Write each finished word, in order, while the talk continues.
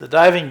the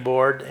diving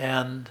board,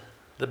 and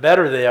the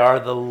better they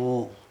are,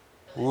 the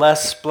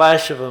less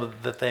splash of them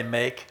that they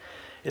make.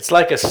 It's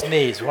like a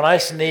sneeze. When I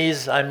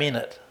sneeze, I mean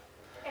it.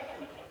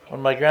 When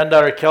my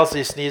granddaughter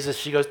Kelsey sneezes,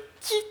 she goes,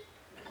 "Cheep."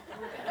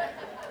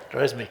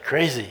 Drives me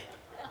crazy.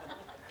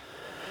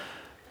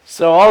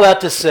 So all that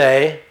to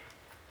say,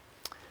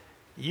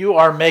 you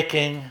are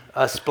making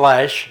a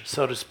splash,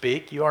 so to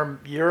speak.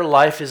 Your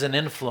life is an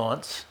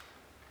influence.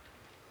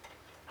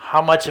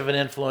 How much of an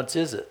influence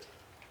is it?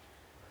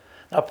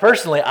 Now,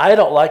 personally, I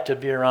don't like to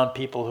be around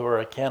people who are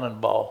a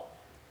cannonball.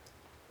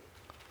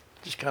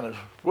 Just kind of,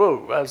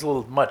 whoa, that was a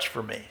little much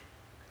for me.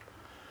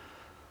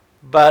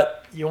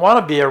 But you want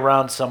to be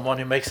around someone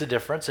who makes a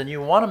difference, and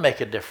you want to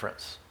make a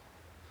difference.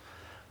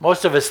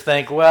 Most of us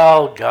think,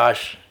 well,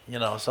 gosh,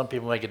 some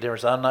people make a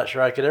difference. I'm not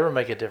sure I could ever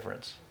make a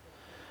difference.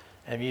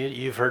 And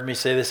you've heard me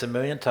say this a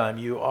million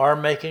times. You are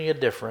making a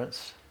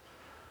difference.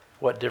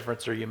 What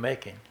difference are you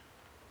making?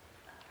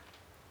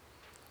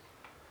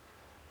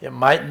 It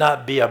might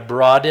not be a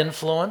broad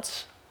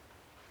influence,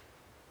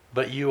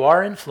 but you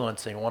are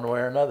influencing one way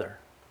or another.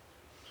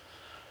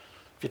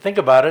 If you think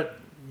about it,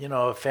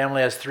 a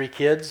family has 3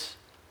 kids.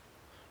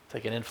 If they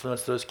can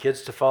influence those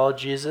kids to follow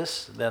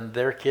Jesus, then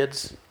their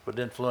kids would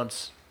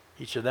influence,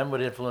 each of them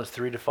would influence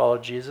 3 to follow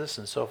Jesus,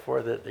 and so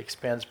forth. It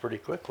expands pretty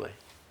quickly.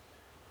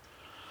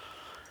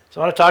 So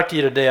I want to talk to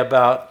you today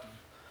about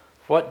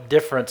what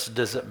difference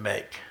does it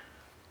make?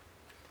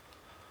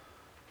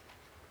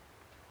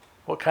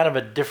 What kind of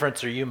a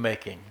difference are you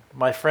making?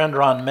 My friend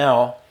Ron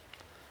Mell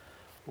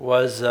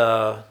was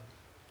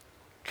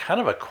kind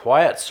of a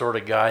quiet sort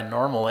of guy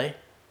normally.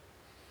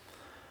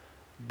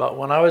 But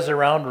when I was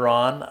around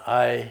Ron,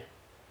 I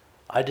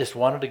just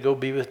wanted to go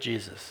be with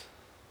Jesus.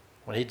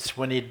 When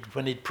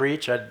he'd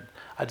preach, I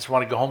just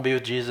want to go home and be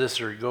with Jesus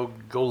or go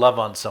love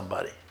on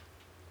somebody.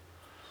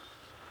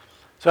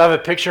 So I have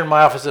a picture in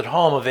my office at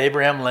home of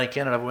Abraham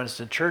Lincoln and of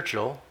Winston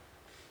Churchill.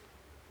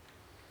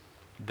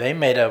 They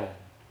made a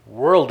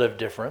world of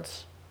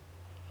difference.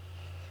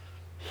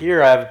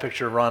 Here I have a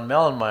picture of Ron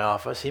Mell in my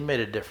office. He made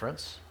a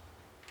difference.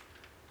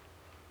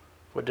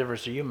 What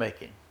difference are you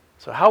making?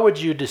 So how would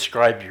you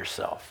describe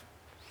yourself?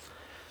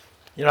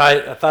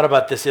 I thought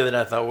about this the other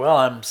night. I thought, well,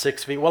 I'm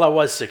 6 feet. Well, I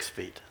was 6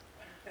 feet.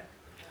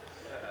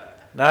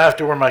 Now I have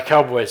to wear my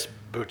cowboy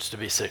boots to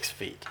be 6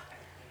 feet.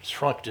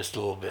 Shrunk just a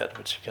little bit,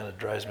 which kind of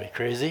drives me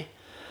crazy.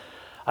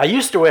 I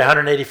used to weigh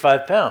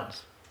 185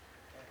 pounds.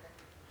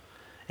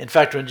 In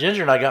fact, when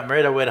Ginger and I got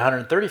married, I weighed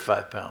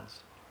 135 pounds.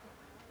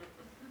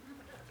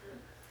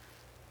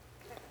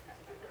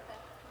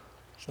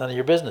 It's none of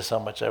your business how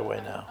much I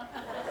weigh now.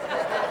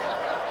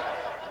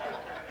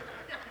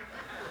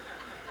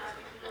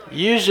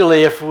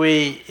 Usually, if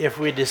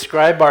we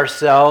describe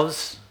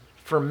ourselves,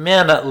 for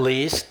men at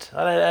least,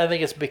 I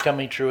think it's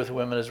becoming true with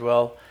women as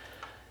well,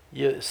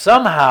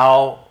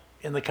 somehow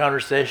in the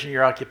conversation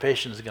your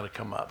occupation is going to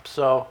come up.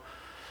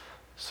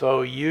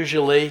 So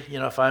usually,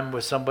 if I'm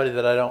with somebody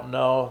that I don't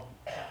know,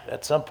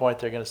 at some point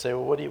they're going to say,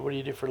 well, what do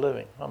you do for a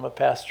living? I'm a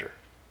pastor.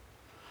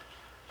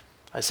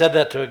 I said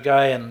that to a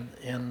guy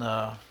in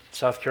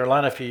South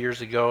Carolina a few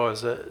years ago. I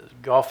was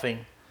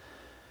golfing,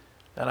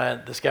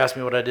 and this guy asked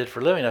me what I did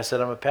for a living. I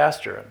said, I'm a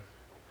pastor. And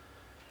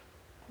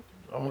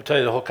I won't tell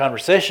you the whole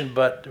conversation,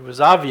 but it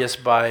was obvious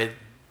by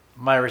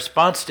my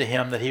response to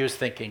him that he was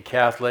thinking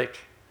Catholic,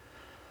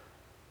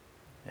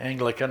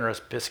 Anglican or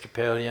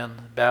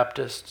Episcopalian,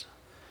 Baptist.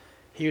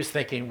 He was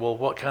thinking, well,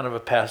 what kind of a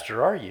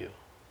pastor are you?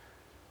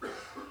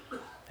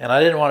 And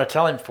I didn't want to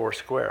tell him 4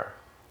 square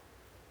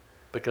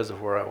because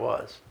of where I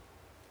was.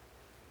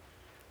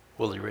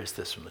 We'll erase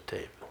this from the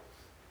tape.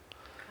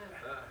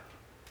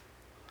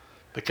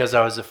 Because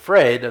I was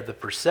afraid of the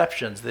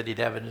perceptions that he'd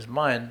have in his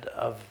mind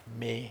of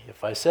me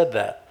if I said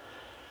that.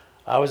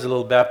 I was a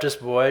little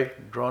Baptist boy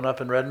growing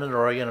up in Redmond,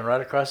 Oregon, and right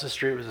across the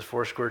street was a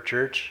 4 square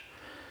church.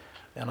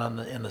 And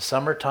in the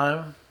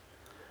summertime,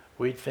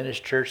 we'd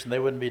finish church and they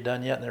wouldn't be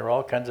done yet, and there were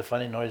all kinds of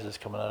funny noises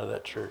coming out of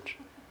that church.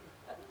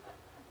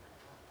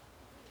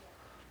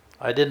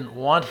 I didn't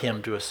want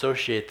him to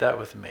associate that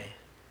with me.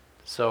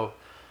 So,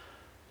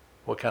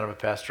 what kind of a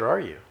pastor are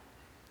you?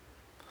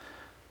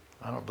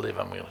 I don't believe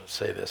I'm going to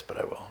say this, but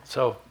I will.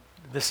 So,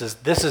 this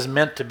is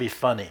meant to be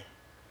funny.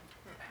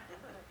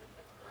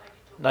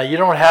 Now, you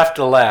don't have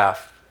to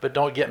laugh, but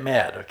don't get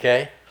mad,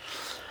 okay?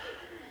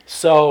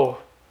 So,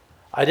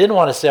 I didn't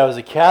want to say I was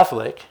a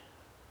Catholic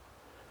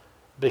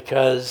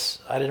because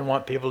I didn't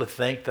want people to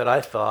think that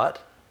I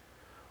thought,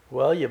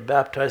 well, you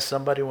baptize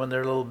somebody when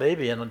they're a little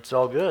baby and it's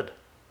all good.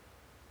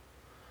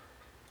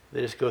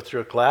 They just go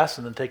through a class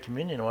and then take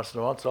communion once in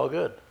a while, it's all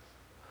good.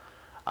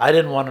 I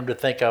didn't want them to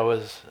think I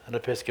was an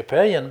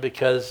Episcopalian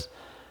because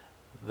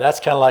that's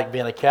kind of like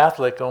being a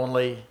Catholic,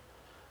 only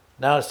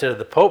now instead of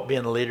the Pope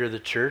being the leader of the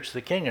church,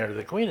 the king or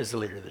the queen is the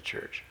leader of the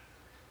church.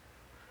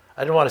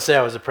 I didn't want to say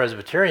I was a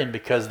Presbyterian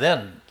because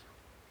then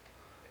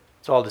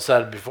it's all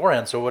decided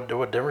beforehand, so what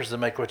difference does it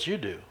make what you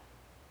do?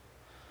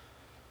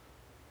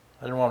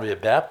 I didn't want to be a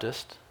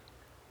Baptist.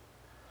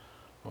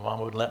 My mom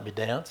wouldn't let me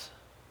dance.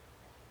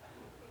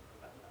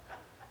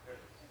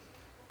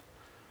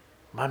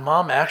 My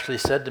mom actually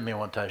said to me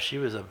one time, she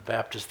was a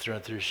Baptist through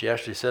and through, she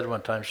actually said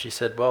one time, she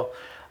said, well,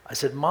 I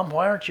said, Mom,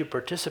 why aren't you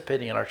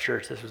participating in our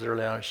church? This was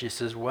early on. She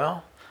says,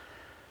 well,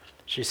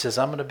 she says,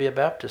 I'm going to be a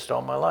Baptist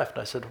all my life. And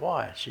I said,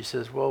 why? She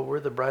says, well, we're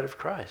the bride of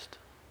Christ.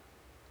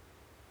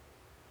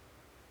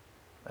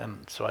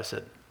 And so I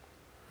said,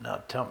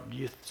 now tell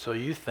me, so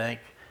you think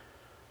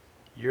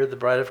you're the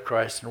bride of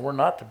Christ and we're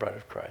not the bride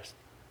of Christ?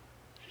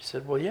 She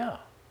said, well, yeah.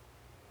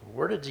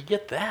 Where did you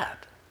get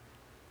that?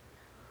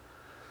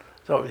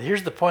 So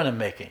here's the point I'm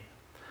making.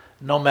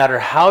 No matter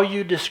how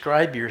you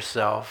describe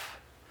yourself,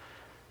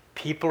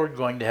 people are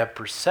going to have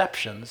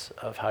perceptions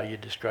of how you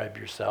describe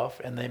yourself,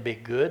 and they may be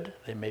good,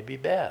 they may be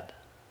bad.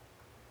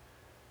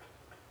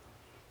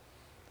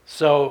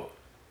 So,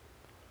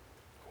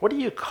 what do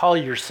you call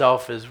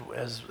yourself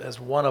as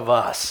one of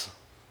us?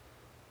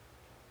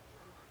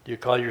 Do you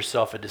call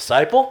yourself a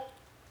disciple?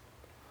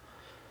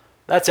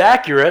 That's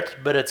accurate,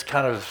 but it's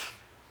kind of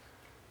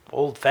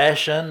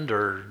old-fashioned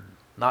or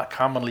not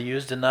commonly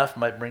used enough,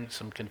 might bring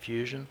some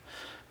confusion.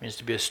 It means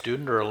to be a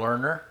student or a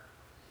learner.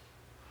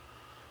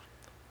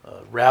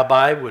 A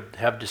rabbi would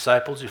have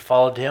disciples who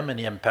followed him, and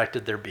he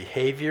impacted their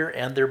behavior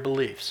and their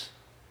beliefs.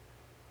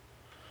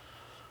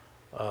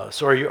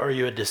 So are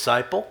you a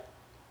disciple?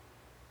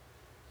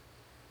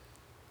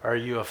 Are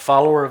you a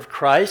follower of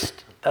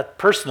Christ?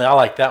 Personally, I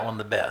like that one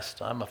the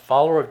best. I'm a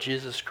follower of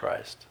Jesus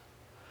Christ.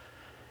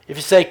 If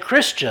you say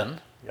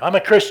Christian, I'm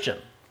a Christian.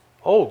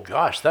 Oh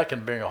gosh, that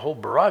can bring a whole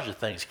barrage of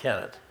things,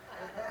 can't it?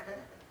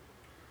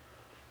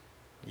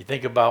 You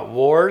think about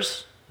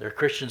wars, there are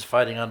Christians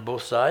fighting on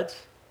both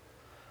sides.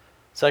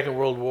 Second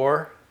World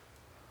War,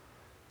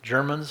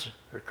 Germans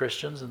are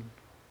Christians and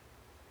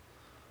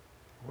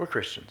we're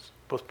Christians,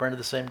 both praying to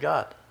the same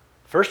God.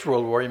 First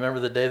World War, you remember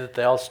the day that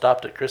they all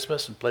stopped at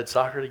Christmas and played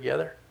soccer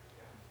together?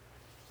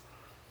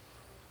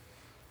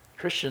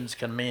 Christians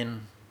can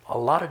mean a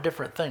lot of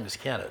different things,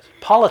 can't it?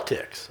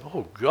 Politics,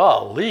 oh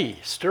golly,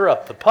 stir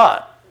up the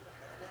pot.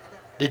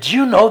 Did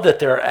you know that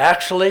there are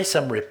actually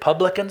some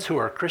Republicans who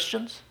are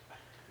Christians?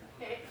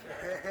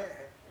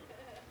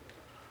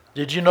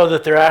 Did you know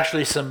that there are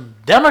actually some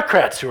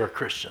Democrats who are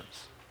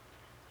Christians?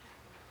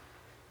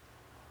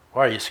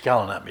 Why are you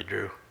scowling at me,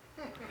 Drew?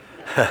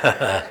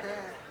 I'm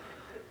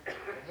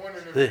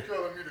wondering if you're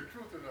telling me the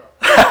truth or not.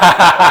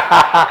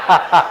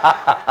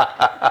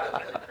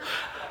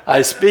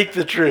 I speak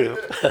the truth.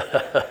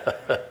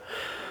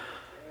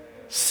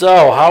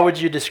 So, how would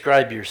you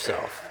describe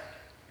yourself?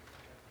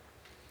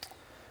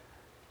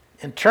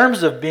 In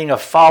terms of being a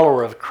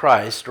follower of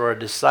Christ or a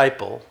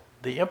disciple,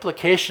 the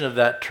implication of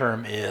that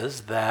term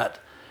is that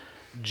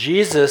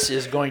Jesus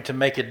is going to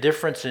make a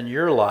difference in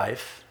your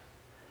life,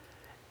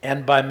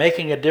 and by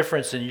making a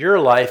difference in your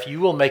life, you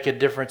will make a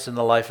difference in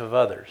the life of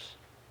others.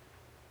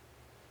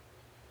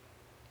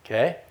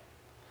 Okay?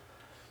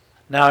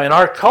 Now, in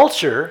our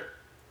culture,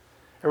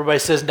 everybody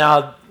says,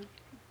 now,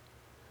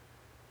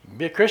 you can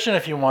be a Christian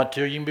if you want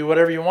to, you can be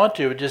whatever you want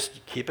to, but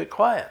just keep it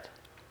quiet.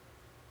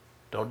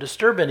 Don't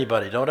disturb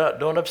anybody.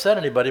 Don't upset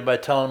anybody by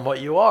telling them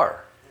what you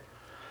are.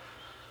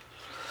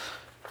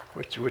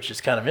 Which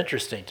is kind of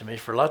interesting to me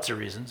for lots of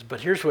reasons,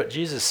 but here's what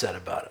Jesus said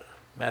about it.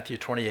 Matthew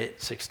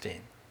 28:16.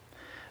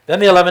 Then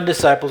the 11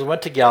 disciples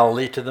went to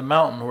Galilee to the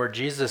mountain where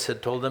Jesus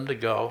had told them to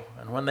go,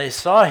 and when they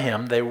saw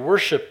him, they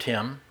worshipped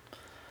him,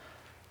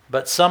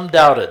 but some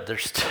doubted.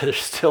 They're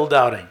still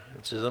doubting,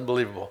 which is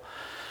unbelievable.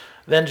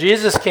 Then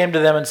Jesus came to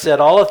them and said,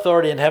 all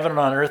authority in heaven and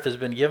on earth has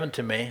been given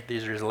to me.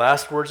 These are his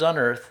last words on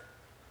earth.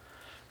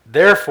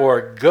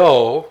 Therefore,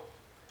 go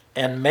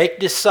and make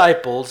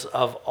disciples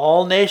of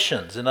all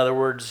nations. In other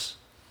words,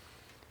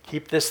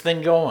 keep this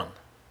thing going.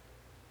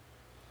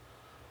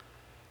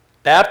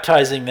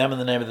 Baptizing them in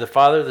the name of the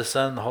Father, the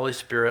Son, and the Holy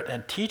Spirit,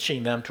 and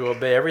teaching them to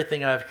obey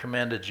everything I have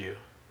commanded you.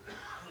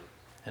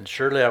 And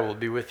surely I will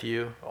be with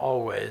you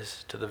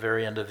always to the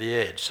very end of the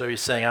age. So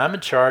he's saying, I'm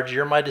in charge,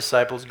 you're my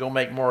disciples, go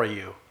make more of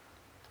you.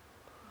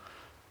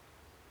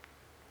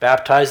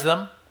 Baptize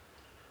them,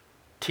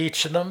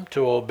 teach them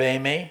to obey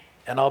me,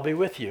 and I'll be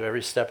with you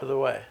every step of the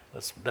way.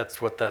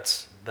 That's what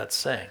that's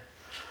saying.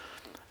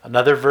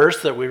 Another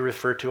verse that we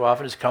refer to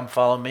often is, come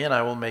follow me and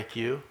I will make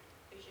you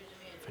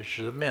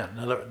fishers of men.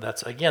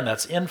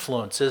 That's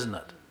influence, isn't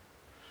it?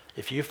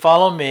 If you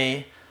follow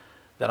me,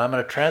 then I'm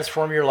going to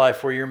transform your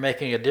life where you're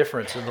making a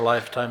difference in the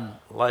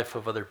life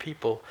of other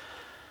people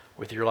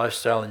with your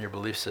lifestyle and your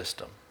belief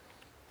system.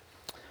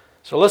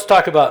 So let's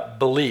talk about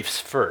beliefs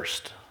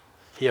first.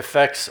 He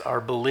affects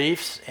our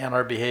beliefs and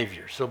our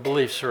behavior. So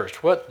beliefs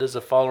first. What does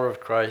a follower of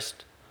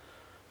Christ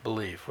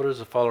believe? What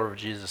does a follower of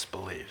Jesus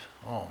believe?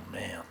 Oh,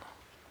 man.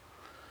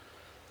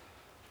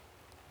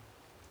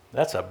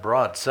 That's a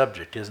broad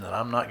subject, isn't it?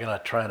 I'm not going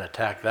to try and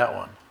attack that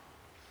one.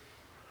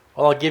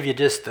 Well, I'll give you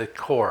just the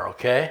core,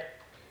 okay?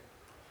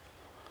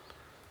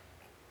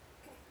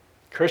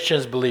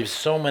 Christians believe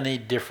so many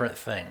different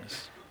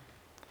things.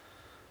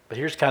 But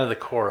here's kind of the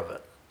core of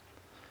it.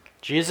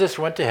 Jesus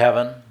went to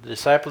heaven. The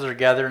disciples are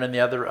gathered in the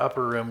other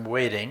upper room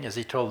waiting, as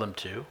he told them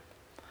to.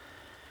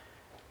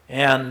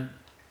 And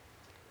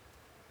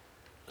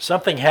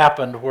something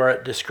happened where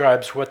it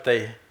describes what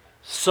they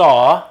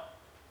saw.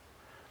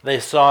 They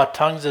saw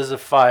tongues as of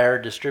fire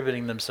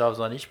distributing themselves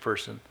on each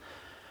person.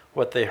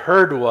 What they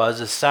heard was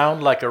a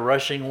sound like a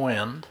rushing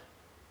wind.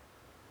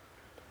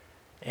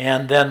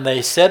 And then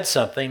they said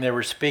something. They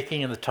were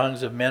speaking in the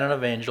tongues of men and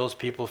of angels.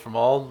 People from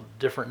all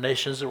different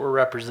nations that were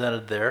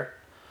represented there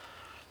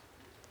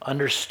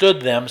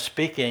understood them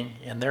speaking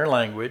in their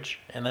language.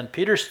 And then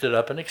Peter stood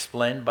up and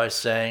explained by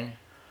saying,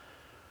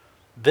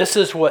 this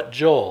is what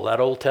Joel, that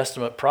Old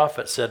Testament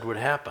prophet, said would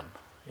happen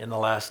in the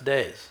last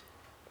days.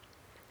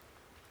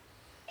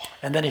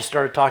 And then he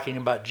started talking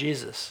about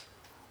Jesus.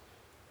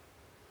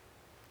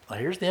 Now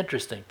here's the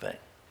interesting thing.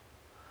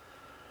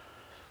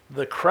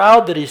 The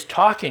crowd that he's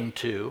talking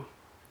to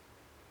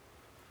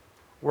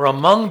were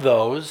among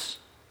those,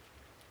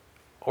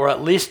 or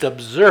at least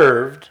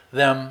observed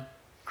them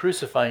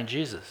crucifying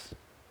Jesus.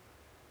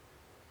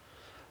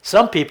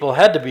 Some people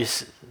had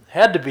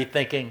to be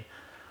thinking,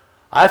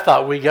 I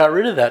thought we got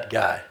rid of that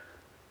guy.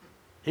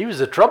 He was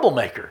a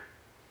troublemaker.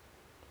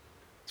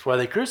 That's why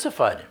they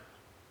crucified him.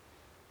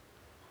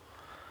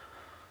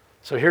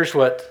 So here's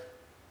what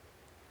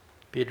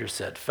Peter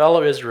said.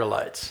 Fellow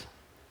Israelites,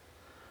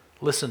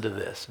 listen to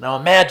this. Now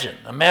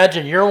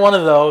imagine you're one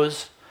of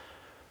those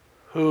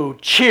who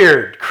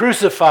cheered,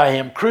 crucify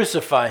him,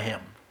 crucify him.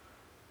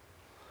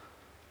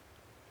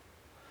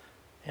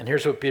 And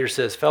here's what Peter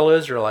says. Fellow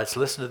Israelites,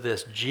 listen to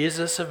this.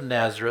 Jesus of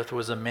Nazareth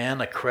was a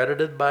man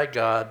accredited by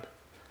God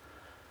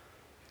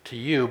to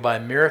you by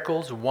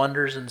miracles,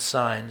 wonders, and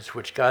signs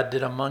which God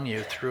did among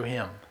you through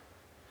him,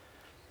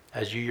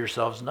 as you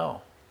yourselves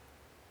know.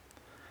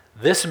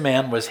 This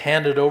man was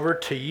handed over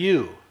to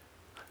you,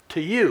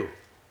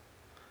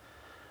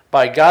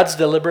 by God's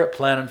deliberate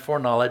plan and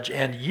foreknowledge,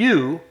 and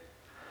you,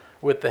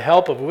 with the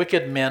help of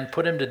wicked men,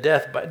 put him to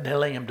death by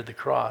nailing him to the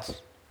cross.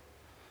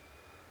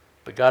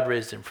 But God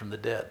raised him from the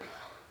dead.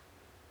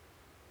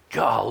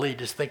 Golly,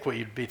 just think what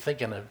you'd be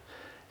thinking of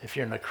if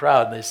you're in a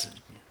crowd and they said,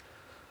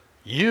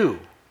 you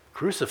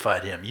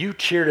crucified him. You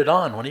cheered it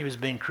on when he was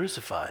being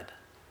crucified.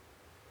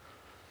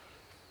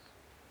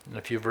 And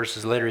a few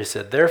verses later he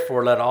said,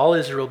 therefore let all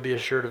Israel be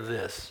assured of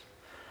this.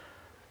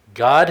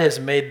 God has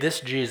made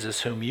this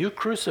Jesus whom you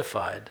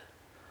crucified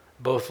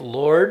both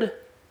Lord,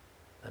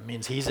 that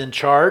means he's in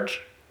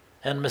charge,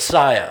 and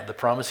Messiah, the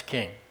promised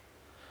king.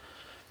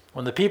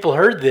 When the people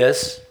heard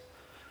this,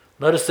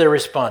 notice their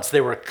response.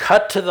 They were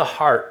cut to the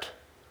heart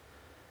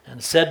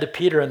and said to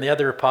Peter and the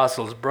other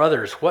apostles,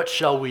 brothers, what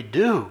shall we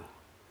do?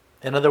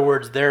 In other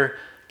words, they're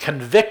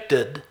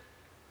convicted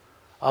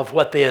of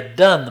what they had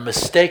done, the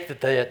mistake that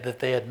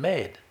they had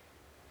made.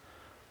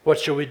 What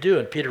shall we do?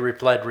 And Peter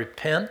replied,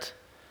 repent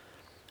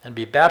and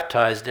be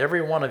baptized,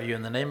 every one of you,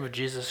 in the name of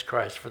Jesus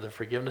Christ for the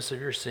forgiveness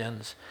of your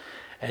sins,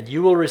 and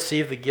you will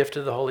receive the gift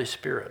of the Holy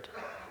Spirit.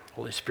 The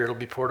Holy Spirit will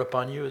be poured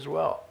upon you as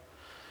well.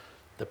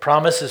 The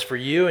promise is for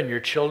you and your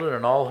children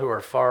and all who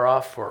are far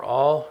off, for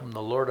all whom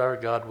the Lord our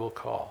God will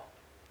call.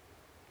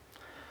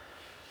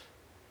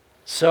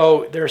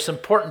 So there are some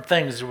important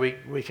things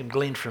we can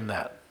glean from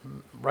that.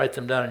 Write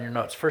them down in your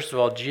notes. First of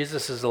all,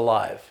 Jesus is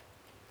alive.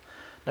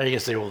 Now you can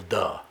say, well,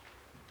 duh.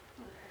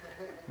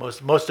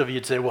 Most of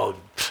you'd say, well,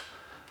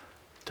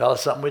 tell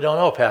us something we don't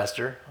know,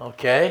 Pastor.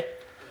 Okay.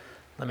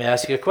 Let me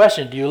ask you a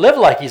question. Do you live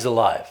like he's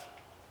alive?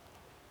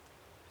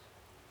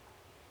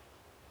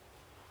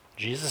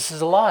 Jesus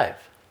is alive.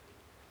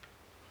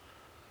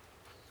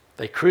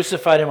 They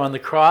crucified him on the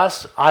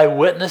cross.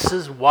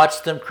 Eyewitnesses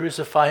watched them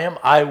crucify him.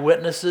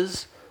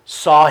 Eyewitnesses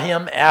saw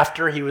him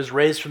after he was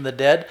raised from the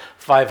dead.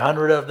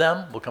 500 of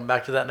them. We'll come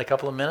back to that in a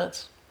couple of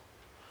minutes.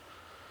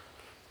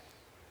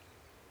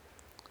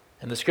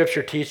 And the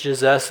scripture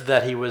teaches us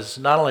that he was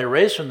not only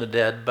raised from the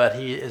dead, but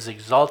he is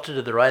exalted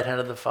to the right hand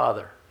of the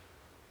Father.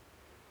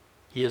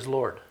 He is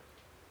Lord.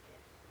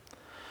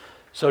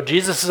 So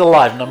Jesus is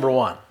alive, number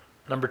one.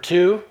 Number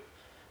two,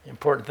 the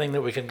important thing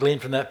that we can glean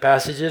from that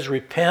passage is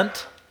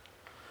repent.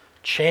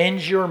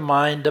 Change your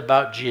mind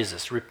about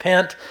Jesus.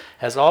 Repent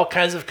has all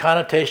kinds of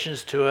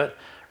connotations to it.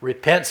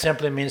 Repent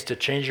simply means to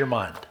change your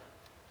mind.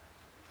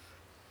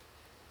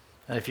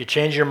 And if you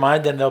change your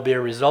mind, then there'll be a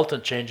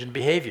resultant change in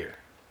behavior.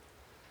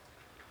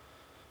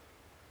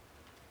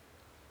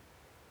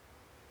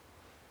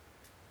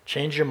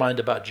 Change your mind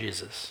about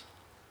Jesus.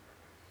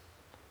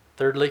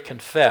 Thirdly,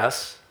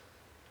 confess.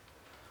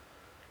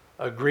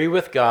 Agree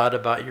with God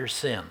about your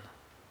sin.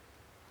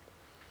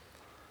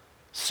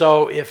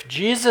 So if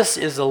Jesus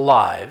is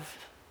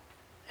alive,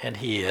 and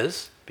he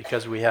is,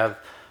 because we have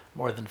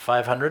more than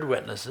 500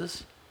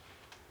 witnesses,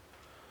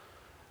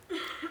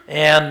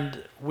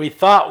 and we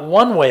thought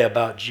one way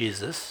about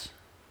Jesus,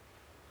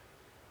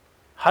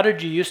 how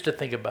did you used to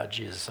think about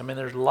Jesus? I mean,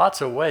 there's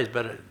lots of ways,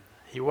 but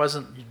he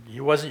wasn't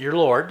your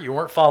Lord. You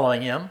weren't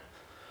following him.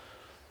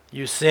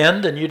 You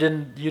sinned, and you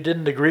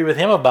didn't agree with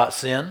him about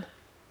sin.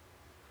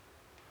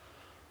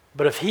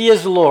 But if he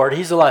is Lord,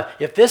 he's alive.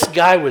 If this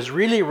guy was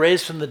really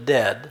raised from the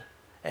dead,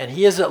 and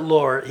he is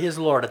Lord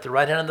at the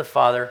right hand of the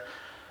Father,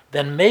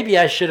 then maybe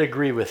I should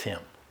agree with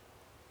him.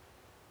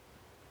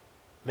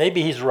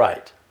 Maybe he's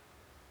right.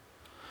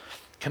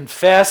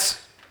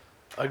 Confess,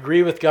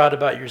 agree with God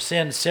about your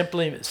sin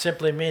simply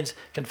means,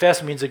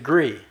 confess means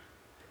agree.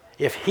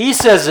 If he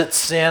says it's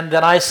sin,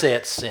 then I say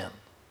it's sin.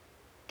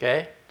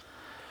 Okay?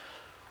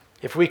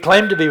 If we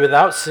claim to be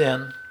without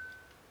sin,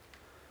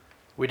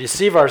 we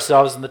deceive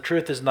ourselves and the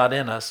truth is not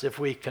in us. If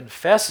we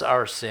confess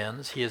our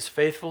sins, he is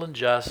faithful and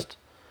just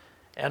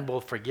and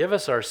will forgive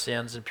us our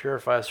sins and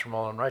purify us from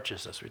all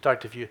unrighteousness. We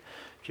talked a few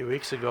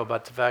weeks ago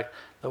about the fact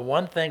the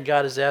one thing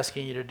God is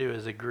asking you to do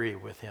is agree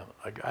with him.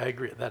 I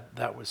agree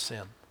that was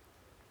sin.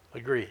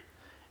 Agree,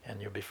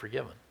 and you'll be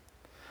forgiven.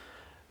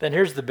 Then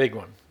here's the big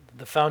one.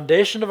 The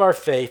foundation of our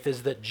faith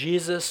is that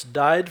Jesus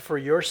died for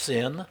your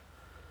sin,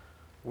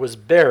 was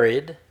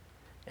buried,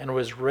 and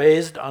was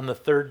raised on the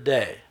third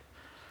day.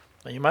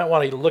 Now you might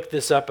want to look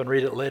this up and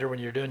read it later when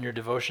you're doing your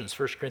devotions.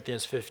 1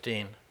 Corinthians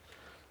 15,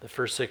 the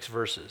first 6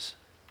 verses.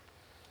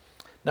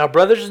 Now,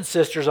 brothers and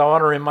sisters, I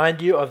want to remind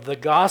you of the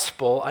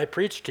gospel I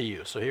preached to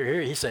you. So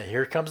here he's saying,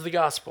 here comes the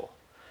gospel,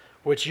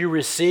 which you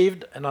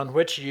received and on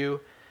which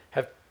you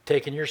have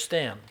taken your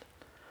stand.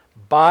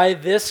 By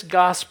this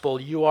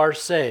gospel you are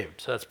saved.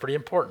 So that's pretty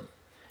important.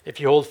 If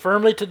you hold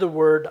firmly to the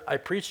word I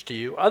preached to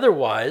you,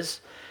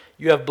 otherwise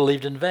you have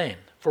believed in vain.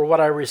 For what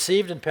I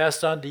received and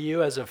passed on to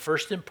you as of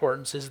first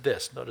importance is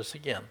this. Notice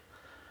again.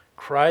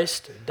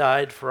 Christ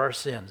died for our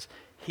sins.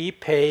 He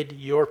paid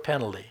your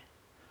penalty.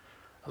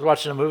 I was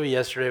watching a movie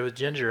yesterday with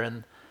Ginger,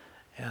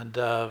 and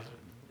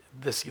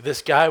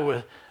this guy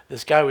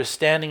was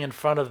standing in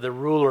front of the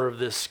ruler of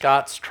this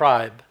Scots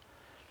tribe,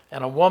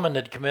 and a woman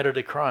had committed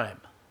a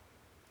crime.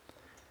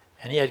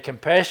 And he had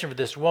compassion for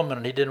this woman,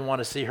 and he didn't want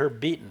to see her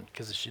beaten,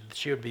 because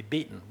she would be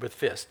beaten with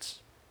fists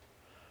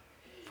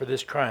for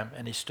this crime.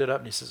 And he stood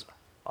up and he says,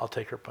 I'll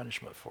take her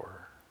punishment for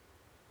her.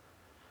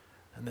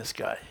 And this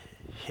guy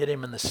hit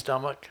him in the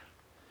stomach.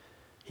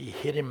 He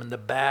hit him in the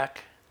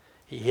back.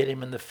 He hit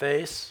him in the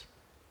face.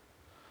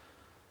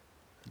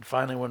 And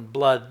finally, when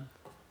blood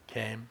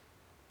came,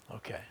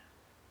 okay.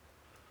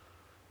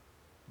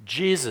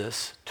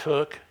 Jesus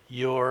took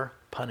your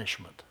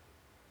punishment.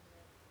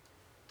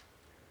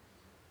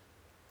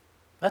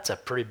 That's a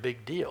pretty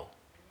big deal.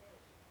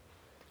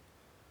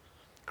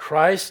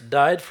 Christ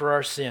died for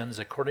our sins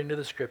according to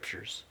the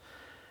Scriptures.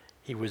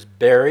 He was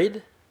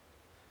buried,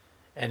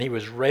 and he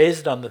was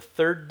raised on the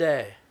third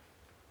day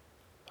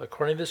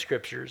according to the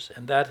Scriptures,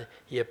 and that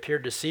he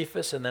appeared to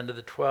Cephas and then to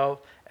the 12.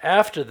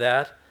 After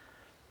that,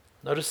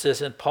 notice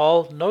this, and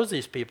Paul knows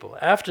these people.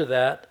 After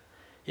that,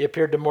 he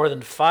appeared to more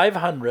than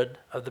 500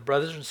 of the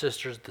brothers and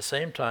sisters at the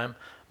same time,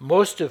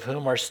 most of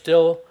whom are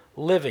still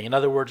living. In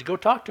other words, go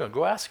talk to them,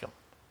 go ask them.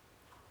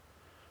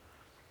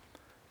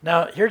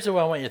 Now, here's the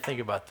way I want you to think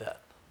about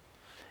that.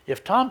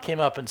 If Tom came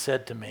up and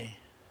said to me,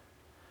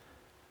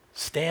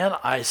 Stan,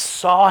 I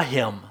saw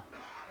him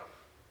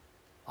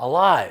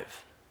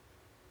alive.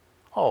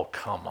 Oh,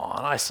 come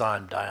on, I saw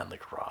him die on the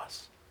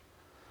cross.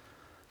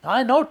 Now,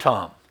 I know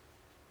Tom.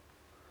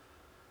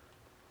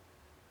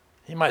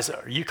 He might say,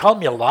 you called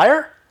me a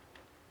liar?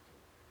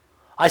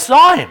 I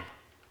saw him.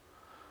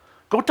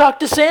 Go talk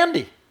to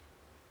Sandy.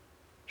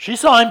 She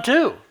saw him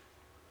too.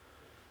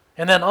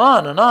 And then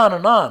on and on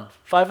and on.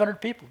 500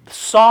 people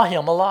saw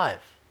him alive.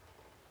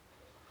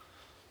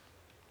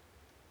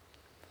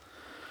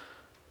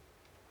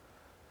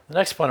 The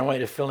next point I want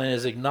you to fill in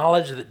is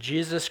acknowledge that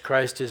Jesus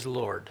Christ is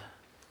Lord.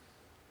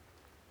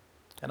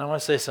 And I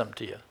want to say something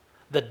to you.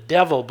 The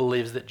devil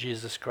believes that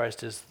Jesus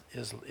Christ is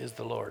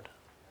the Lord.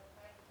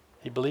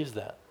 He believes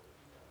that.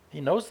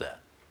 He knows that.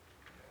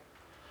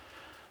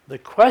 The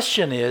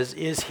question is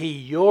he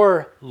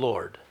your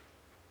Lord?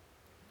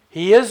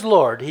 He is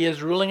Lord. He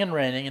is ruling and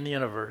reigning in the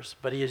universe.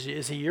 But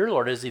is he your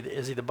Lord? Is he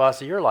the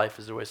boss of your life,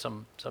 is the way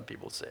some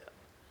people say it.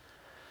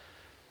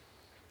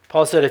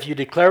 Paul said, if you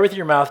declare with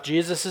your mouth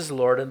Jesus is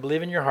Lord and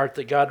believe in your heart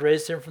that God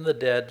raised him from the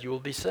dead, you will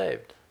be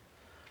saved.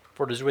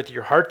 For it is with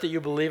your heart that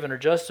you believe and are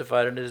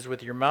justified, and it is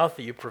with your mouth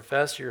that you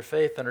profess your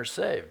faith and are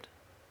saved.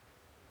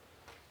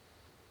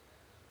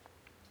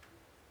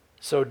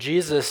 So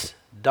Jesus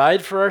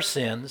died for our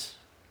sins,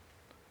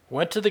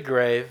 went to the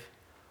grave,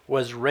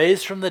 was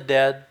raised from the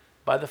dead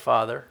by the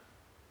Father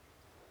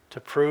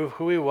to prove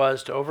who he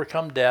was, to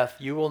overcome death.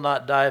 You will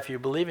not die if you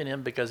believe in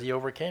him because he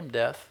overcame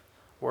death,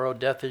 whereof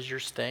death is your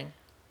sting.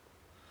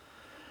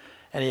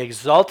 And he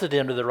exalted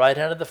him to the right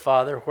hand of the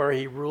Father, where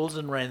he rules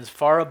and reigns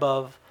far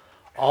above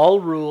all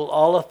rule,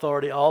 all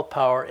authority, all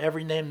power,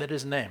 every name that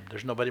is named.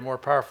 There's nobody more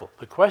powerful.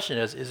 The question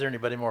is there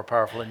anybody more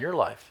powerful in your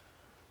life?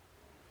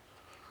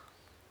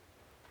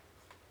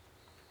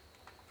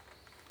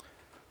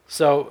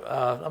 So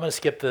I'm going to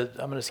skip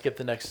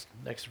the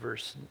next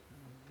verse,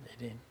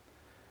 18.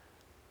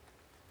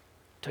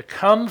 To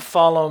come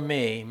follow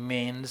me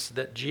means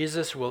that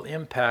Jesus will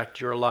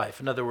impact your life.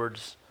 In other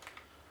words,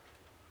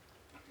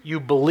 you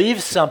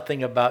believe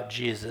something about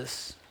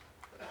Jesus,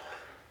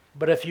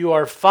 but if you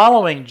are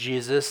following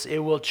Jesus, it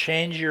will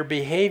change your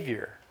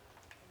behavior.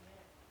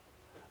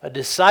 A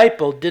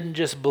disciple didn't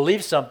just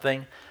believe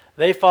something.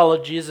 They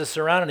followed Jesus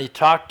around and he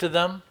talked to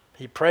them.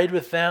 He prayed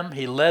with them.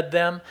 He led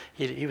them.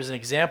 He was an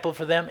example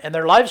for them, and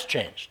their lives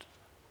changed.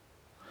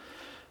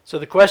 So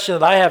the question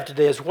that I have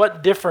today is,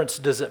 what difference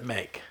does it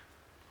make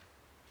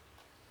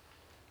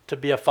to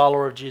be a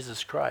follower of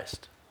Jesus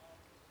Christ?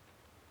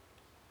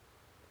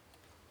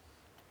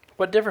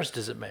 What difference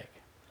does it make?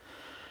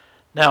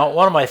 Now,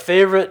 one of my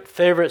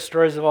favorite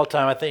stories of all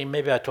time, I think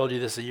maybe I told you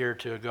this a year or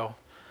two ago.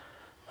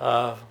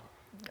 I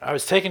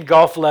was taking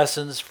golf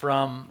lessons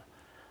from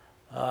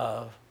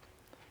a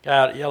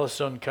guy at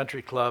Yellowstone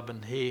Country Club,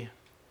 and he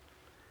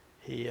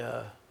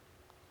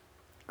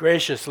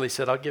graciously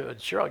said, I'll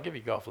give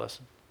you a golf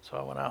lesson. So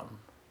I went out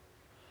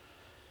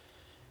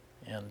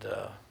and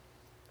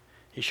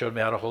he showed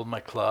me how to hold my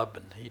club,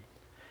 and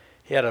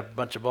he had a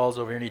bunch of balls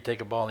over here, and he'd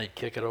take a ball and he'd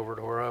kick it over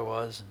to where I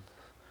was, and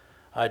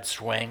I'd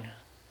swing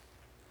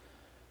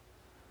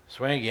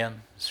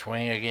again.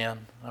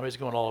 I was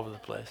going all over the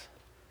place.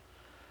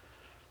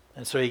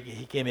 And so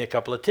he gave me a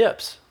couple of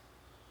tips.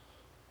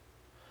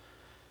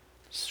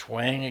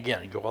 Swing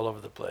again, go all over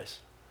the place.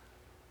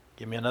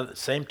 Give me another,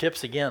 same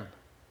tips again.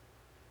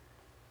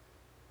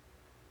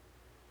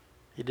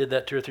 He did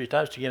that 2 or 3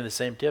 times to give me the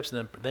same tips,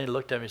 and then he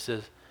looked at me and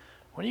says,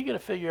 when are you going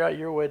to figure out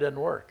your way doesn't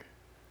work?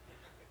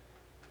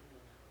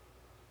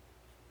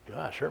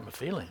 Gosh, hurt my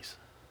feelings.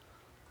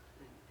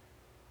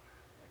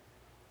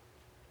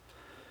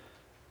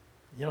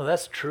 You know,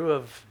 that's true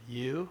of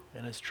you,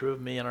 and it's true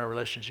of me in our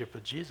relationship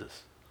with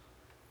Jesus.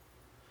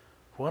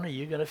 When are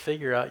you going to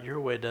figure out your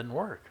way doesn't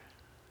work?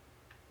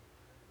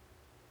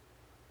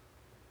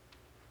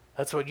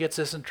 That's what gets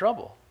us in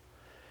trouble.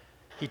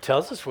 He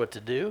tells us what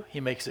to do. He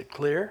makes it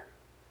clear.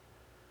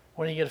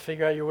 When are you going to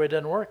figure out your way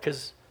doesn't work?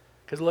 Because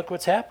look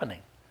what's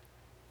happening.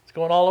 It's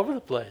going all over the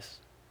place.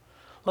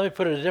 Let me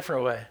put it a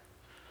different way.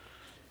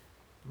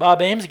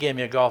 Bob Ames gave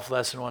me a golf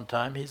lesson one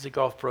time. He's a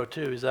golf pro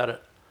too. He's out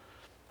at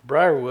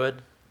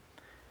Briarwood,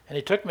 and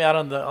he took me out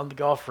on the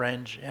golf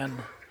range, and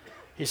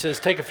he says,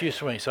 take a few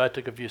swings. So I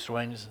took a few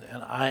swings,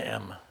 and I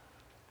am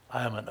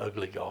an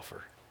ugly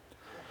golfer.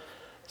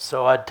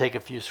 So I'd take a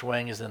few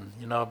swings and,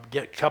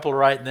 get a couple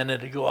right, and then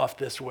it'd go off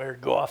this way or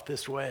go off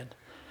this way. And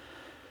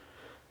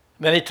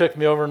then he took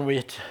me over, and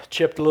we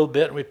chipped a little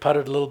bit, and we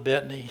putted a little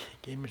bit, and he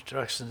gave me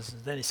instructions.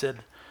 And then he said,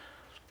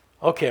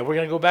 okay, we're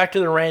going to go back to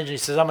the range. And he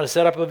says, I'm going to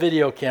set up a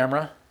video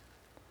camera,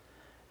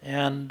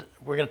 and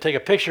we're going to take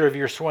a picture of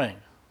your swing.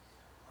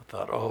 I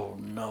thought, oh,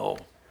 no.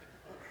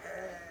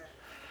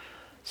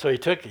 So he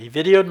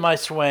videoed my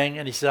swing,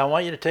 and he said, I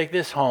want you to take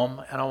this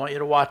home, and I want you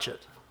to watch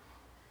it.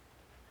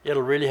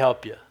 It'll really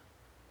help you.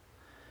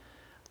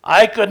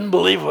 I couldn't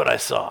believe what I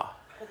saw.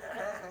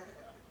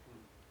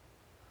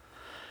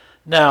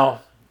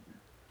 Now,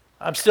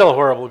 I'm still a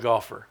horrible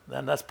golfer,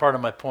 and that's part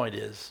of my point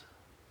is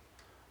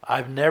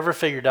I've never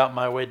figured out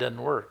my way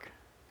doesn't work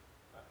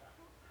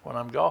when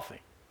I'm golfing.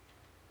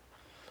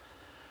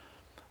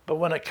 But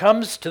when it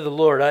comes to the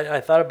Lord,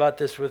 I thought about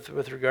this with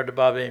regard to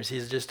Bob Ames.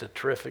 He's just a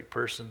terrific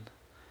person.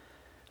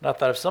 And I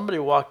thought if somebody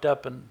walked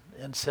up and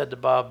said to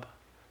Bob,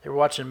 they were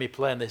watching me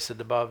play, and they said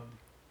to Bob,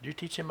 did you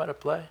teach him how to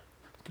play?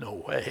 No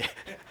way.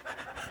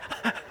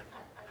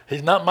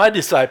 He's not my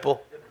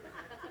disciple.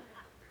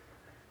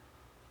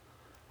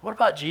 What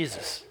about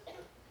Jesus?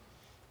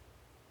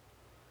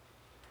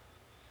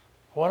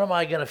 When am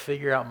I going to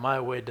figure out my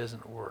way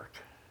doesn't work?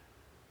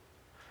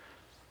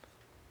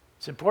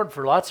 It's important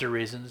for lots of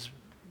reasons,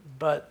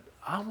 but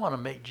I want to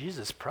make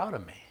Jesus proud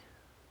of me.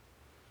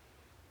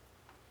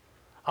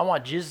 I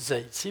want Jesus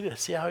to say,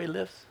 see how he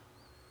lives?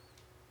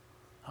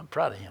 I'm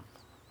proud of him.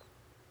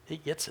 He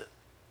gets it.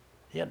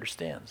 He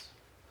understands.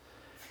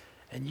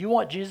 And you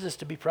want Jesus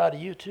to be proud of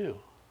you too.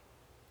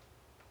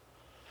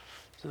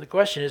 So the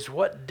question is,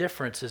 what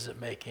difference is it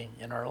making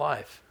in our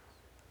life?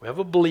 We have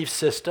a belief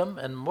system,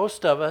 and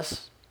most of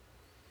us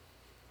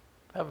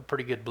have a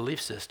pretty good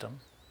belief system.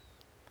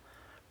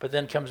 But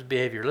then comes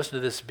behavior. Listen to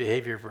this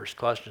behavior verse,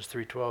 Colossians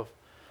 3:12.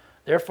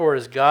 Therefore,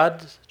 as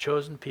God's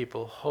chosen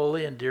people,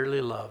 holy and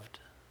dearly loved.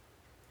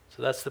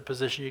 So that's the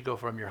position you go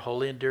from. You're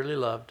holy and dearly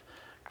loved.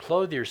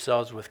 Clothe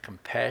yourselves with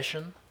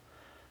compassion,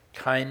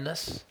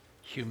 kindness,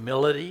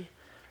 humility,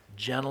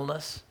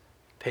 gentleness,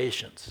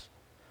 patience.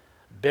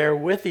 Bear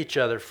with each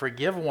other,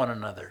 forgive one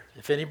another.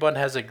 If anyone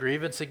has a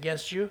grievance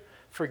against you,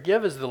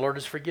 forgive as the Lord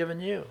has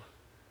forgiven you.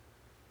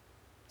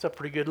 It's a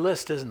pretty good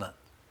list, isn't it?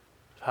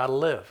 How to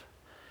live.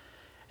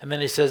 And then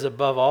he says,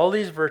 above all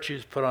these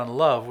virtues, put on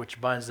love,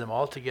 which binds them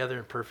all together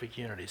in perfect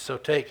unity. So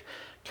take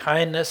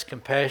kindness,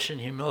 compassion,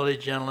 humility,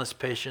 gentleness,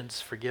 patience,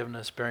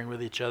 forgiveness, bearing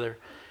with each other,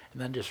 and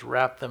then just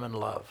wrap them in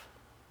love.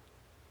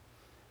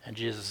 And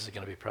Jesus is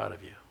going to be proud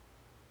of you.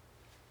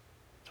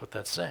 That's what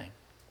that's saying.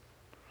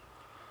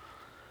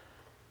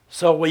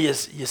 So you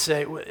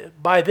say,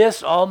 by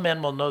this all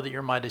men will know that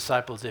you're my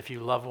disciples if you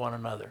love one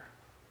another.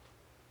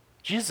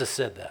 Jesus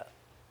said that.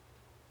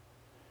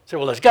 So,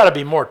 well, there's got to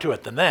be more to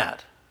it than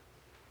that.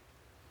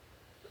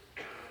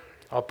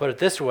 I'll put it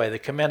this way. The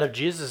command of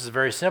Jesus is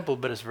very simple,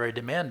 but it's very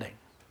demanding.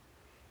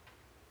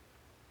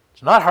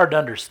 It's not hard to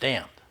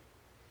understand.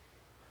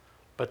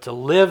 But to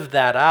live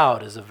that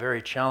out is a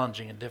very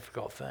challenging and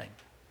difficult thing.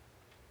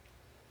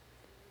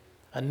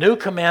 A new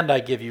command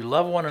I give you,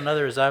 love one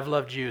another as I've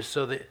loved you,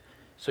 so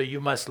you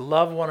must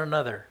love one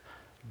another.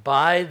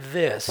 By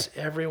this,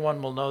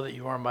 everyone will know that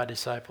you are my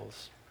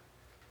disciples,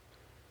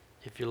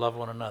 if you love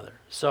one another.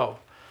 So,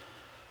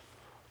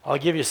 I'll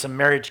give you some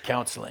marriage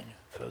counseling,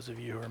 for those of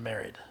you who are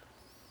married.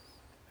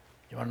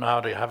 You want to know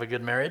how to have a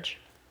good marriage?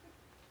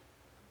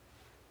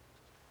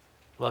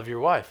 Love your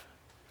wife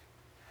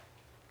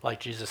like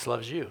Jesus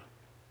loves you.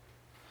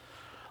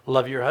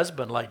 Love your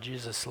husband like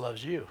Jesus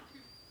loves you.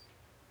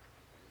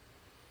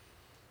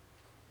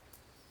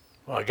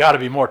 Well, it got to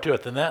be more to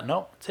it than that.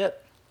 No, that's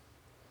it.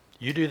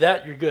 You do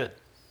that, you're good.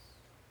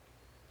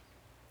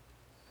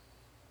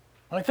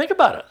 I mean, think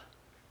about it.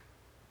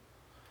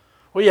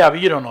 Well, yeah, but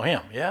you don't know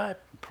him. Yeah, I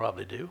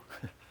probably do.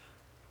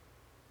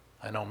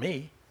 I know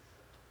me.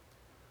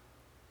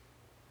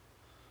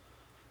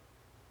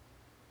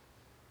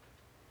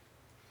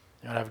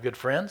 You want to have good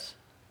friends?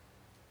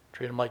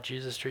 Treat them like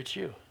Jesus treats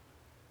you.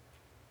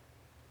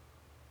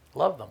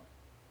 Love them.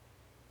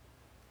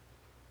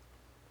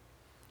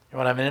 You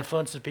want to have an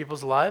influence in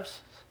people's lives?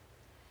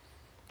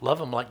 Love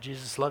them like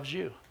Jesus loves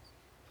you.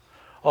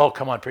 Oh,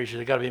 come on, preacher,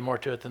 there's got to be more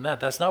to it than that.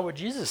 That's not what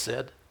Jesus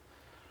said.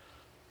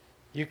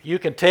 You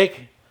can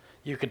take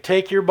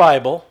your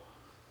Bible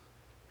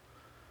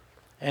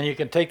and you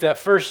can take that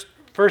first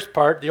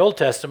part, the Old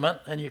Testament,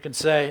 and you can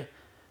say,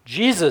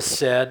 Jesus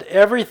said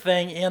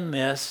everything in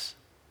this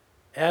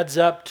adds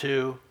up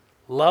to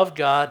love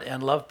God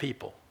and love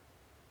people.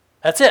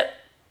 That's it.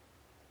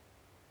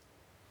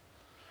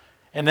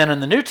 And then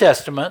in the New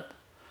Testament,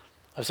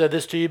 I've said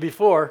this to you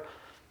before,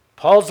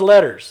 Paul's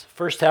letters,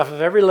 first half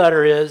of every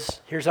letter is,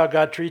 here's how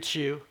God treats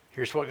you,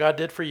 here's what God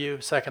did for you.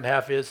 Second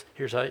half is,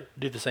 here's how you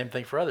do the same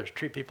thing for others.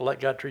 Treat people like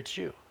God treats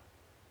you.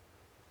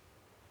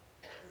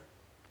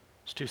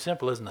 It's too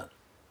simple, isn't it?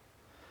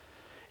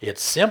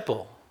 It's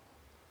simple,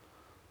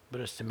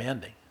 but it's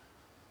demanding.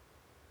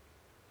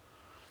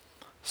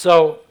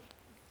 So,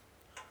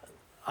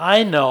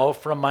 I know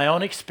from my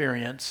own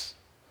experience,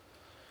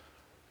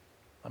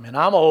 I mean,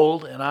 I'm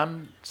old and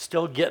I'm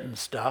still getting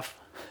stuff.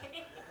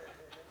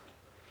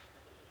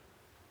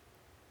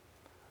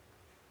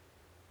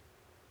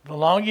 The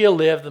longer you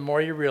live, the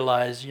more you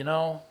realize,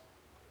 I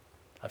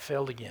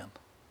failed again.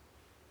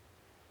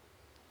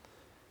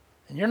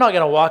 And you're not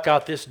going to walk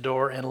out this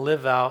door and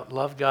live out,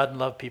 love God and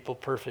love people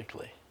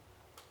perfectly.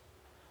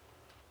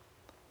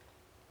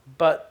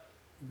 But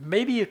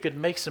maybe you could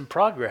make some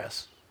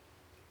progress.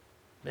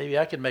 Maybe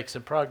I could make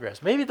some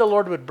progress. Maybe the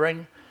Lord would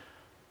bring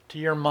to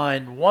your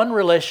mind one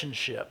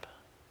relationship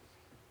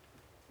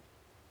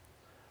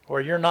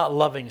where you're not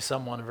loving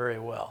someone very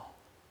well.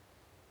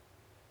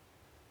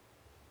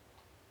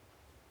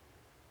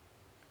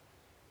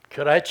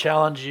 Could I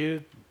challenge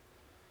you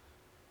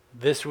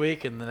this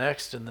week and the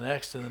next and the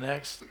next and the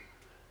next?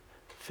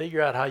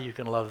 Figure out how you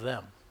can love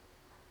them.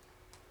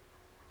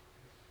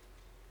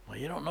 Well,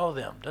 you don't know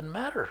them. Doesn't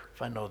matter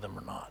if I know them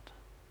or not.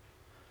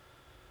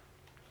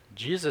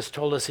 Jesus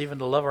told us even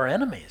to love our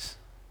enemies.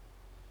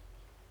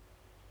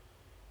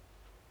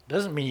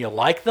 Doesn't mean you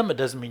like them. It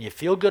doesn't mean you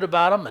feel good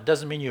about them. It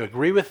doesn't mean you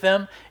agree with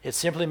them. It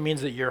simply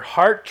means that your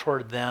heart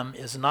toward them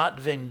is not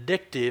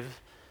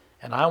vindictive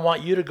and I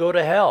want you to go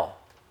to hell.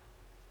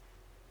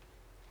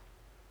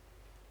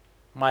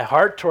 My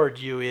heart toward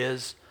you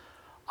is,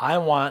 I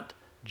want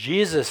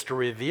Jesus to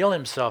reveal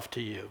himself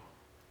to you,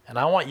 and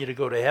I want you to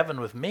go to heaven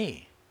with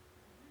me.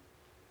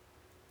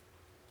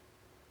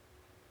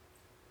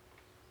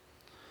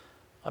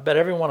 I bet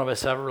every one of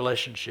us have a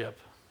relationship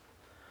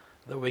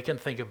that we can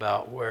think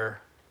about where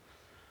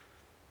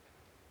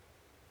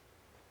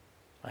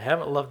I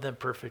haven't loved them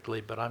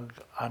perfectly, but I'm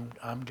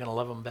going to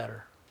love them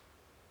better.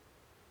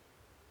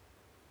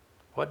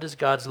 What does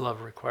God's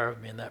love require of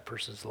me in that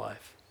person's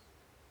life?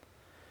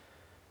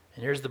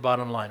 And here's the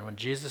bottom line. When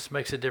Jesus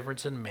makes a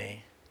difference in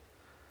me,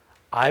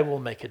 I will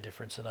make a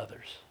difference in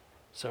others.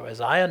 So as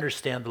I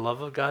understand the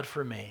love of God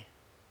for me,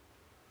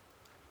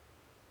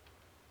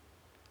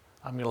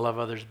 I'm going to love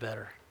others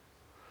better.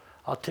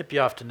 I'll tip you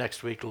off to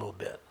next week a little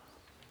bit.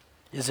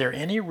 Is there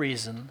any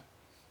reason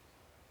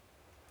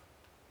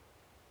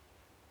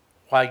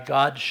why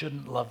God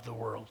shouldn't love the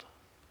world?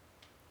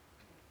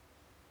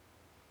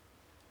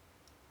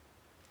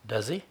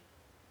 Does he?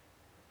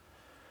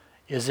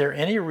 Is there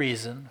any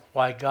reason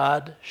why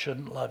God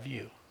shouldn't love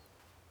you?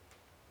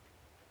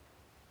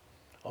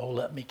 Oh,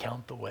 let me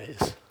count the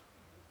ways.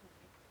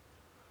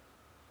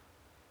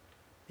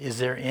 Is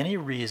there any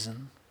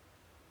reason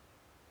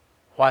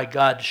why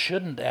God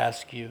shouldn't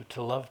ask you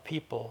to love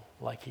people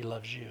like he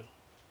loves you?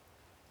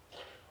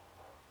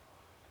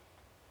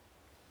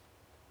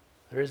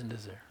 There isn't,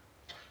 is there?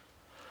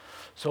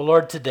 So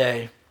Lord,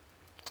 today,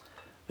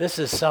 this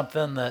is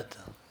something that,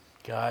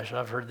 gosh,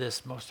 I've heard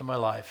this most of my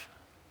life.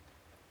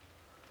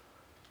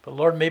 But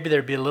Lord, maybe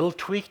there'd be a little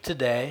tweak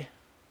today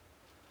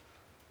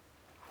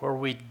where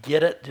we'd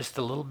get it just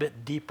a little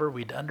bit deeper,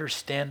 we'd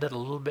understand it a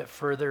little bit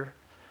further.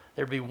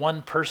 There'd be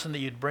one person that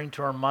you'd bring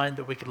to our mind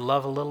that we could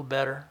love a little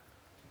better.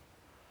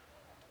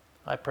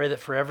 I pray that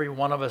for every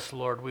one of us,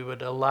 Lord, we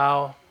would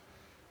allow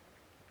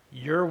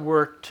your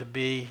work to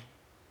be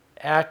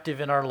active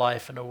in our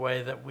life in a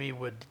way that we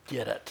would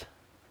get it.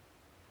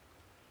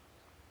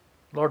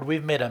 Lord,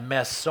 we've made a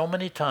mess so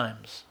many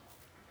times.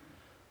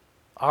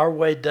 Our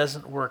way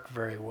doesn't work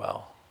very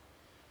well.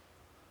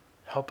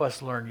 Help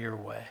us learn your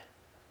way.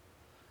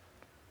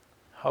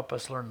 Help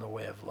us learn the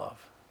way of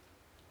love.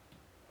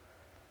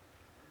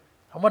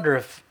 I wonder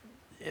if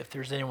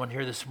there's anyone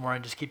here this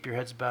morning, just keep your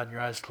heads bowed and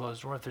your eyes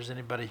closed. I wonder if there's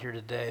anybody here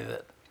today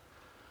that,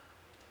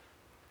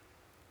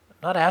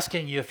 I'm not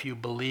asking you if you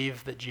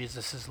believe that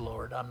Jesus is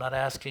Lord. I'm not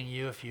asking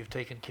you if you've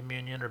taken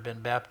communion or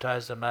been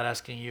baptized. I'm not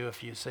asking you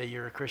if you say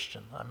you're a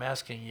Christian. I'm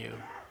asking you,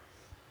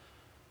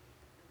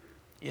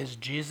 is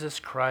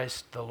Jesus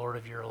Christ the Lord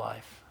of your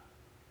life?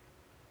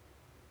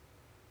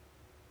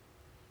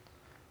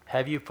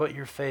 Have you put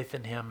your faith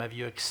in him? Have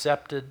you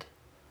accepted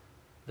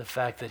the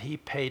fact that he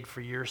paid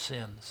for your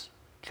sins?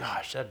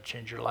 Gosh, that'd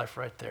change your life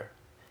right there.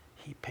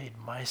 He paid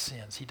my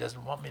sins. He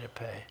doesn't want me to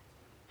pay.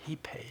 He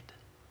paid.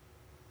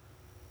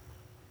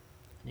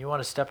 You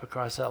want to step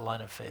across that line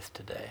of faith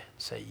today and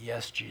say,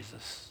 yes,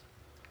 Jesus,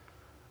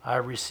 I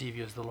receive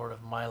you as the Lord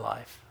of my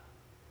life.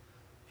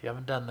 If you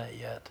haven't done that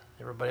yet,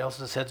 everybody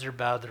else's heads are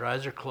bowed, their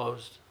eyes are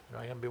closed. They're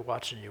not going to be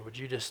watching you. Would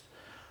you just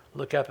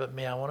look up at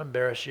me? I want to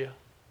embarrass you.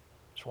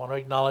 Just want to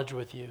acknowledge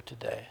with you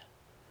today.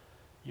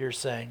 You're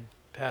saying,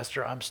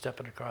 Pastor, I'm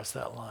stepping across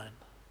that line.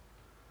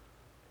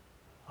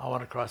 I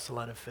want to cross the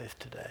line of faith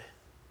today.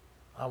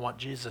 I want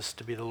Jesus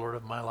to be the Lord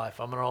of my life.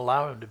 I'm going to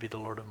allow him to be the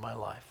Lord of my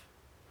life.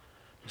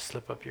 Just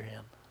slip up your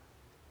hand.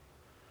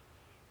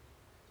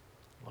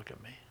 Look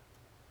at me.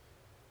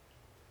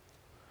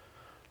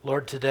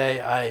 Lord, today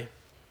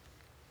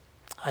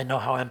I know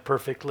how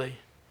imperfectly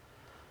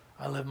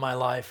I live my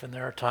life, and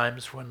there are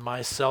times when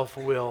my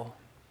self-will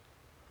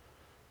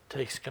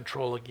takes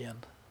control again.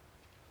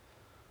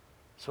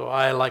 So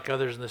I, like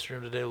others in this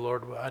room today,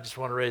 Lord, I just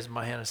want to raise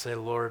my hand and say,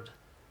 Lord,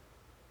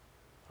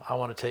 I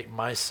want to take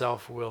my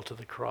self-will to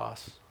the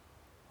cross.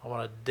 I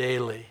want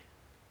to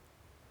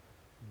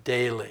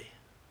daily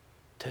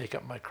take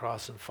up my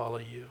cross and follow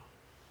you.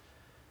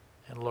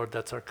 And Lord,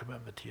 that's our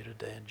commitment to you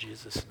today in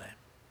Jesus' name.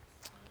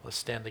 Let's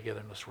stand together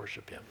and let's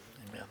worship him.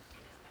 Amen.